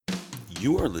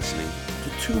You are listening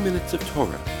to 2 Minutes of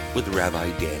Torah with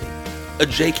Rabbi Danny, a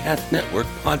JCast Network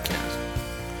podcast.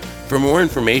 For more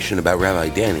information about Rabbi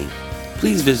Danny,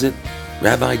 please visit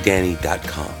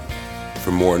rabbidanny.com. For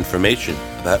more information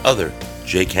about other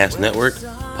JCast Network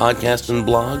podcasts and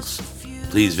blogs,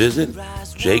 please visit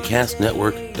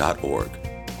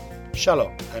jcastnetwork.org.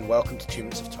 Shalom, and welcome to 2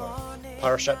 Minutes of Torah,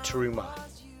 Parashat Terumah,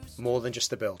 more than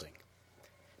just a building.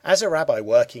 As a rabbi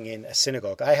working in a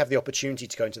synagogue, I have the opportunity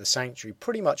to go into the sanctuary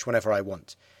pretty much whenever I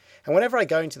want. And whenever I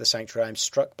go into the sanctuary, I'm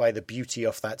struck by the beauty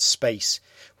of that space,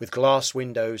 with glass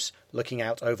windows looking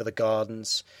out over the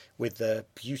gardens, with the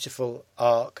beautiful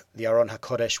ark, the Aron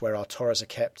HaKodesh, where our Torahs are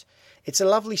kept. It's a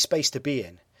lovely space to be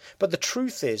in. But the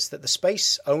truth is that the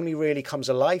space only really comes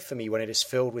alive for me when it is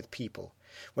filled with people.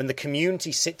 When the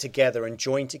community sit together and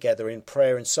join together in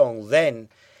prayer and song, then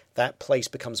that place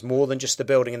becomes more than just a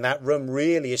building, and that room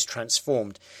really is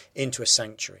transformed into a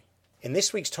sanctuary. In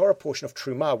this week's Torah portion of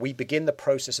Terumah, we begin the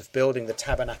process of building the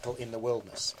Tabernacle in the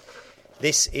wilderness.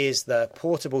 This is the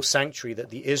portable sanctuary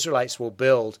that the Israelites will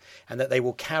build and that they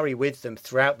will carry with them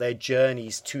throughout their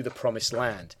journeys to the Promised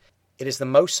Land. It is the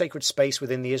most sacred space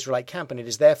within the Israelite camp, and it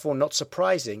is therefore not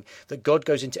surprising that God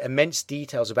goes into immense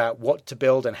details about what to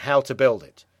build and how to build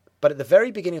it. But at the very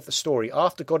beginning of the story,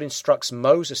 after God instructs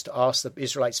Moses to ask the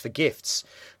Israelites for gifts,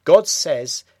 God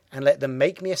says, "And let them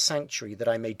make me a sanctuary that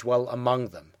I may dwell among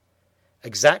them.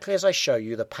 Exactly as I show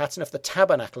you the pattern of the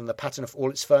tabernacle and the pattern of all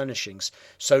its furnishings,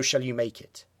 so shall you make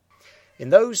it."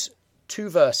 In those two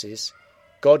verses,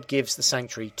 God gives the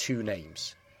sanctuary two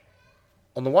names.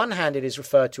 On the one hand, it is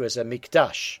referred to as a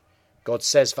mikdash. God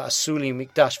says, "Va'asuli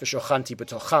mikdash v'shochanti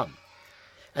b'tocham."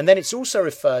 And then it's also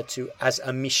referred to as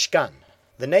a mishkan.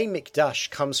 The name Mikdash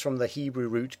comes from the Hebrew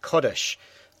root kodesh,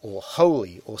 or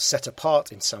holy, or set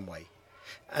apart in some way.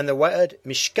 And the word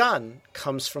Mishkan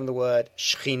comes from the word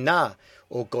Shekhinah,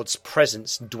 or God's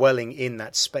presence dwelling in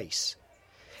that space.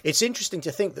 It's interesting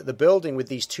to think that the building with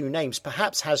these two names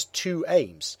perhaps has two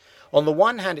aims. On the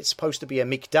one hand, it's supposed to be a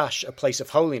Mikdash, a place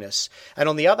of holiness, and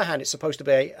on the other hand, it's supposed to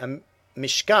be a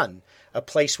Mishkan, a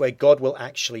place where God will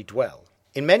actually dwell.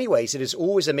 In many ways, it is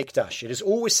always a mikdash. It is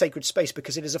always sacred space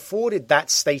because it is afforded that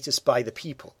status by the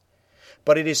people.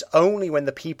 But it is only when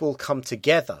the people come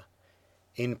together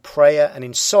in prayer and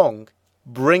in song,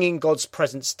 bringing God's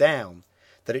presence down,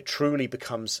 that it truly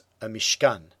becomes a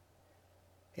mishkan.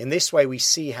 In this way, we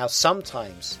see how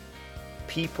sometimes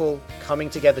people coming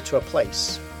together to a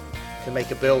place can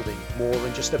make a building more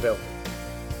than just a building,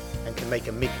 and can make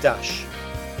a mikdash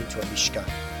into a mishkan.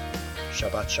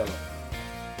 Shabbat Shalom.